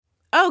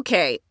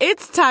Okay,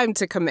 it's time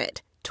to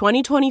commit.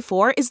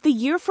 2024 is the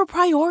year for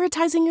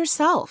prioritizing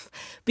yourself.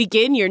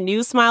 Begin your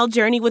new smile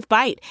journey with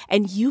Byte,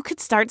 and you could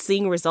start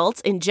seeing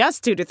results in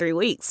just 2 to 3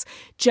 weeks.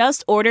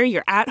 Just order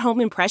your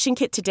at-home impression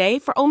kit today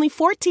for only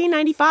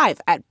 $14.95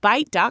 at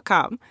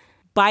Byte.com.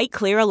 Byte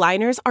Clear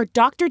aligners are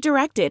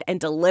doctor-directed and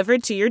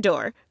delivered to your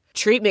door.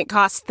 Treatment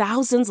costs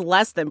thousands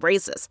less than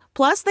braces.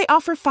 Plus, they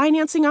offer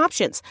financing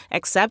options,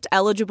 accept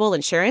eligible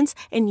insurance,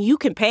 and you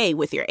can pay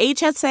with your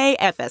HSA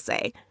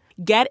FSA.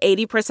 Get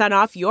 80%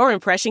 off your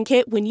impression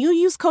kit when you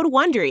use code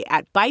WONDERY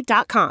at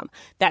Byte.com.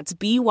 That's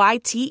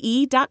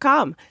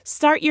BYTE.com.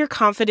 Start your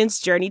confidence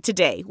journey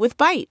today with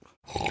Byte.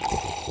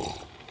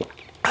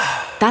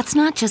 That's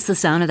not just the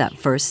sound of that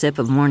first sip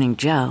of Morning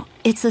Joe.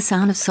 It's the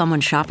sound of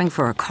someone shopping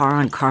for a car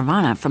on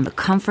Carvana from the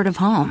comfort of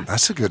home.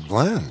 That's a good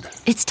blend.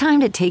 It's time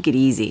to take it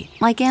easy,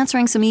 like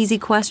answering some easy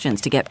questions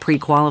to get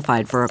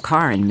pre-qualified for a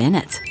car in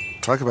minutes.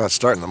 Talk about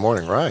starting the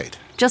morning right.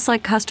 Just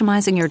like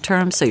customizing your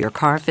terms so your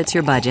car fits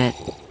your budget.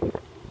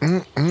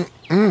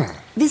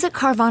 Visit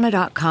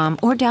Carvana.com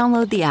or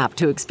download the app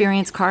to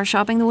experience car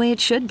shopping the way it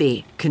should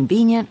be.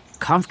 Convenient,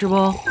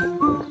 comfortable.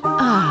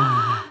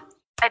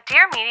 A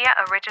Dear Media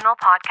original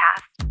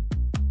podcast.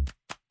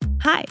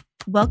 Hi,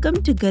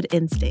 welcome to Good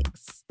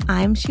Instincts.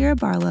 I'm Shira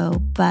Barlow,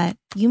 but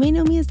you may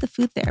know me as the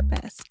food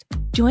therapist.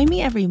 Join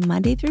me every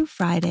Monday through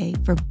Friday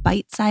for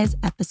bite-sized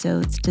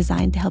episodes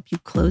designed to help you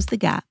close the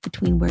gap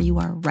between where you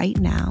are right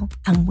now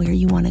and where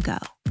you want to go.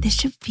 This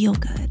should feel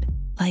good,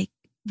 like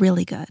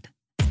really good.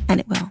 And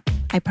it will,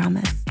 I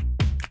promise.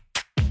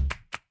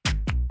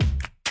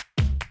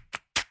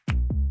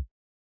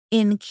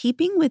 In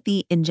keeping with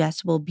the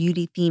ingestible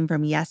beauty theme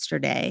from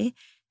yesterday,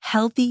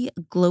 healthy,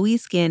 glowy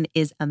skin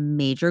is a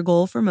major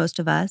goal for most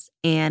of us,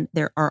 and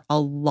there are a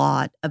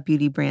lot of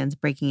beauty brands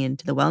breaking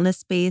into the wellness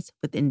space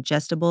with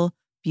ingestible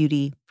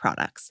beauty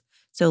products.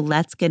 So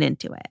let's get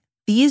into it.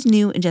 These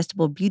new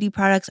ingestible beauty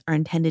products are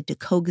intended to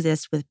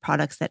coexist with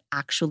products that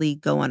actually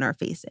go on our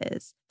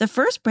faces. The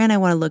first brand I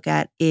want to look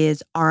at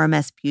is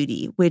RMS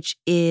Beauty, which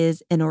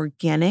is an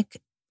organic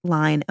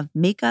line of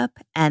makeup,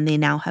 and they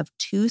now have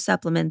 2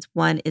 supplements.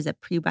 One is a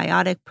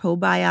prebiotic,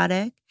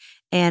 probiotic,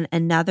 and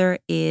another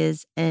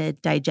is a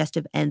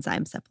digestive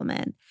enzyme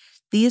supplement.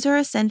 These are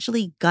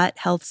essentially gut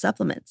health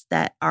supplements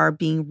that are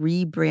being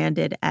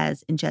rebranded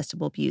as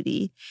ingestible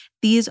beauty.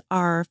 These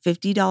are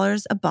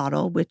 $50 a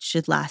bottle, which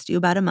should last you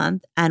about a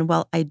month. And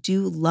while I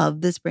do love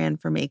this brand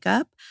for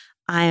makeup,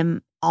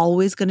 I'm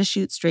always going to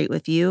shoot straight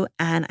with you.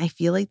 And I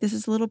feel like this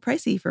is a little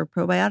pricey for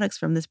probiotics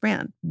from this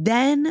brand.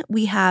 Then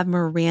we have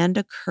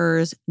Miranda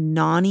Kerr's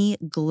Nani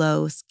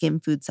Glow Skin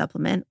Food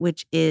Supplement,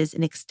 which is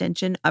an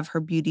extension of her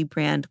beauty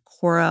brand,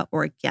 Cora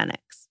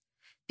Organics.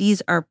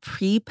 These are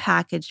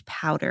pre-packaged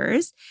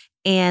powders,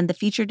 and the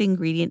featured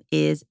ingredient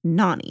is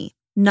nani.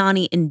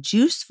 Nani in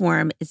juice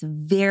form is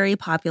very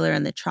popular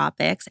in the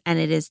tropics, and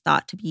it is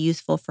thought to be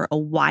useful for a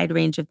wide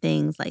range of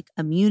things like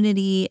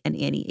immunity and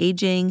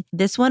anti-aging.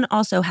 This one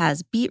also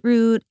has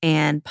beetroot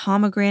and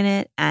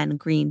pomegranate and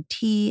green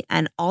tea,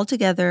 and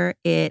altogether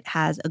it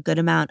has a good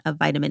amount of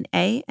vitamin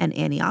A and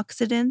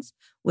antioxidants,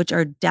 which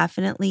are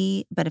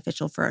definitely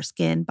beneficial for our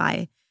skin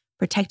by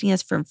protecting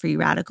us from free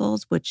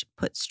radicals, which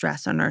put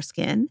stress on our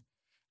skin.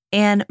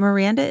 And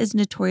Miranda is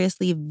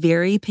notoriously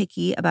very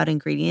picky about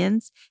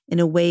ingredients in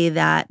a way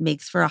that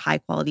makes for a high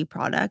quality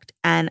product.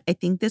 And I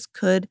think this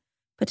could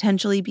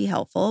potentially be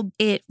helpful.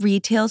 It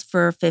retails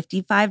for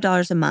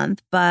 $55 a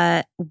month,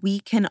 but we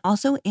can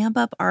also amp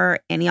up our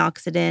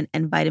antioxidant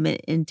and vitamin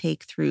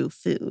intake through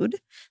food.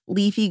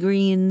 Leafy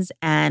greens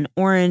and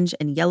orange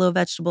and yellow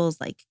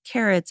vegetables like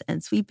carrots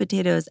and sweet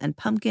potatoes and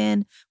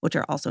pumpkin, which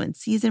are also in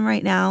season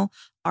right now,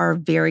 are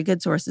very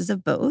good sources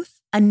of both.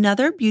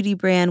 Another beauty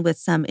brand with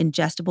some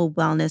ingestible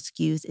wellness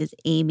SKUs is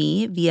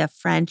Amy via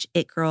French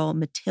it girl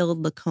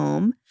Mathilde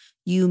Lacombe.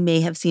 You may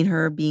have seen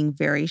her being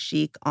very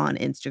chic on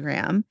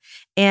Instagram.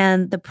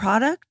 And the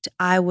product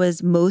I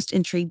was most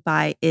intrigued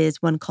by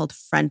is one called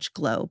French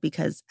Glow,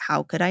 because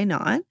how could I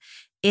not?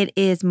 It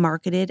is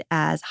marketed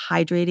as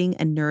hydrating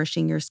and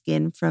nourishing your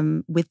skin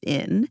from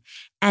within.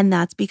 And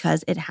that's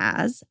because it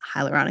has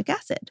hyaluronic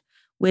acid,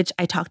 which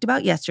I talked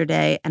about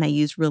yesterday and I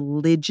use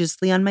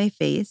religiously on my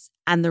face.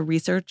 And the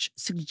research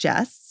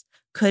suggests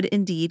could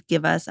indeed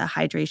give us a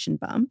hydration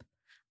bump.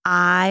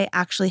 I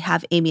actually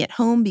have Amy at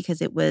home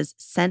because it was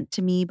sent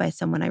to me by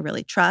someone I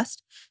really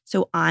trust.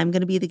 So I'm going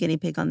to be the guinea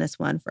pig on this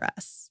one for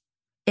us.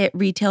 It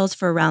retails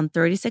for around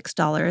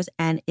 $36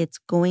 and it's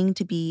going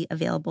to be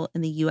available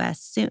in the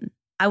US soon.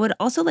 I would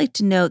also like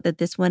to note that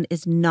this one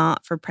is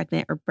not for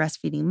pregnant or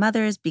breastfeeding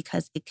mothers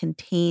because it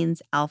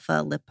contains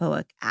alpha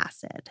lipoic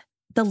acid.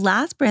 The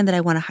last brand that I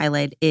want to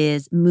highlight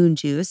is Moon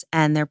Juice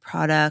and their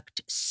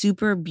product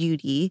Super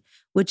Beauty,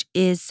 which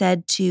is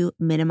said to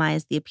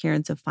minimize the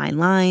appearance of fine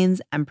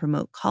lines and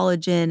promote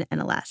collagen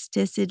and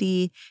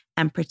elasticity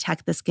and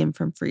protect the skin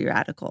from free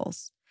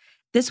radicals.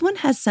 This one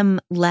has some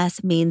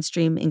less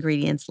mainstream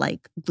ingredients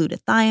like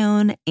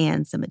glutathione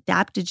and some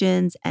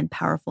adaptogens and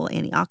powerful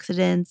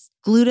antioxidants.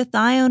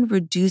 Glutathione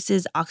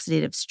reduces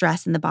oxidative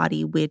stress in the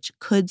body, which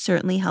could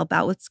certainly help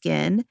out with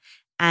skin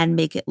and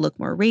make it look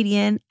more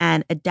radiant.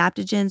 And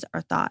adaptogens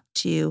are thought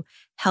to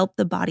help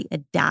the body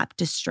adapt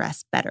to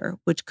stress better,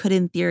 which could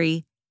in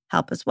theory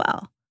help as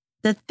well.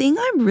 The thing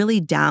I'm really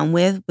down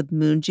with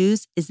Moon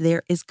Juice is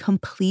there is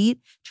complete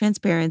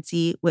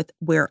transparency with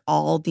where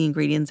all the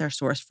ingredients are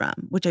sourced from,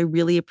 which I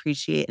really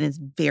appreciate and is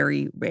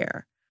very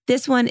rare.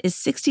 This one is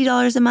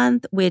 $60 a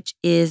month, which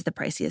is the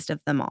priciest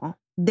of them all.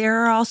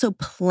 There are also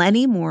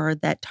plenty more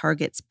that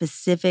target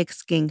specific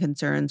skin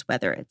concerns,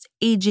 whether it's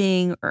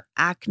aging or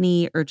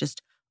acne or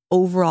just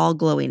overall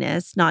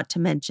glowiness, not to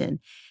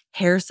mention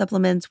hair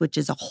supplements, which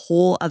is a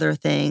whole other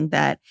thing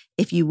that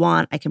if you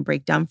want, I can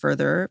break down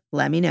further.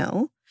 Let me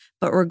know.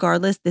 But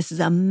regardless, this is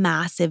a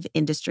massive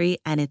industry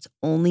and it's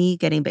only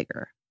getting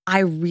bigger. I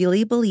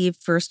really believe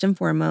first and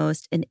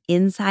foremost, an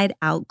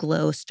inside-out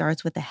glow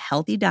starts with a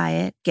healthy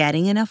diet,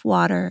 getting enough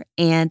water,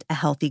 and a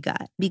healthy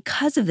gut.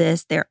 Because of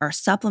this, there are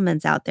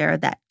supplements out there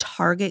that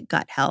target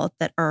gut health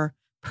that are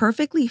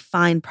perfectly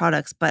fine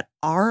products, but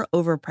are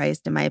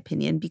overpriced in my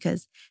opinion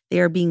because they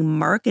are being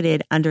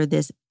marketed under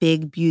this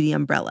big beauty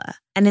umbrella.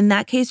 And in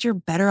that case, you're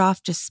better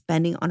off just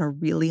spending on a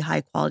really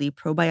high-quality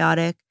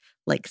probiotic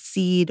like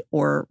Seed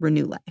or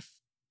Renew Life.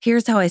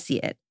 Here's how I see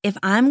it. If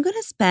I'm going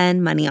to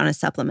spend money on a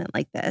supplement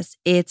like this,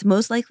 it's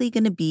most likely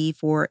going to be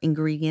for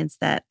ingredients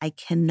that I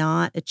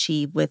cannot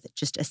achieve with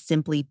just a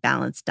simply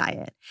balanced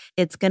diet.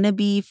 It's going to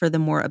be for the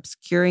more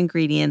obscure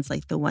ingredients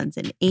like the ones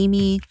in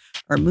Amy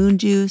or Moon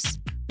Juice,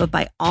 but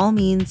by all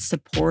means,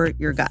 support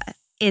your gut.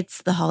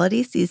 It's the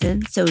holiday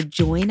season, so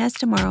join us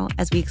tomorrow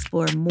as we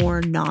explore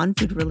more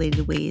non-food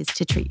related ways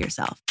to treat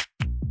yourself.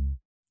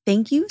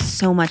 Thank you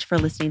so much for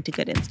listening to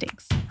Good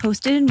Instincts,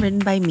 hosted and written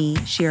by me,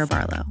 Shira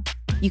Barlow.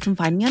 You can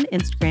find me on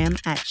Instagram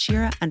at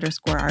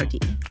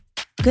Shira_RD.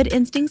 Good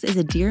Instincts is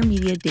a Dear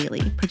Media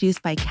daily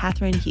produced by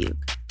Catherine Hugh.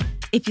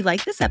 If you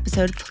like this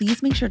episode,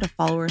 please make sure to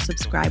follow or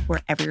subscribe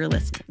wherever you're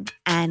listening.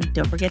 And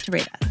don't forget to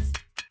rate us.